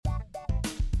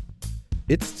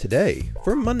It's today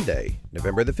for Monday,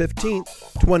 November the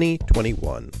 15th,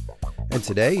 2021. And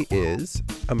today is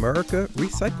America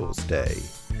Recycles Day.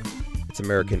 It's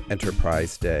American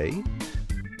Enterprise Day,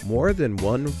 More Than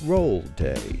One Roll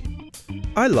Day,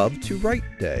 I Love to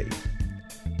Write Day,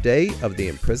 Day of the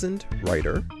Imprisoned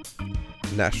Writer,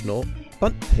 National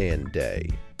Bunt Pan Day,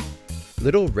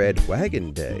 Little Red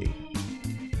Wagon Day,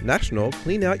 National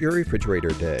Clean Out Your Refrigerator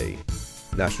Day,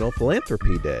 National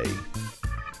Philanthropy Day,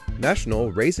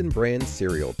 National Raisin Bran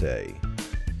Cereal Day,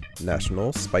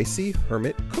 National Spicy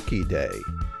Hermit Cookie Day,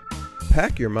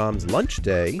 Pack Your Mom's Lunch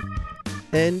Day,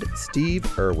 and Steve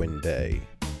Irwin Day.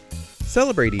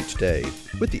 Celebrate each day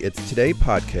with the It's Today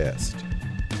podcast.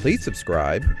 Please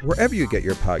subscribe wherever you get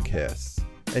your podcasts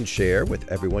and share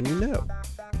with everyone you know.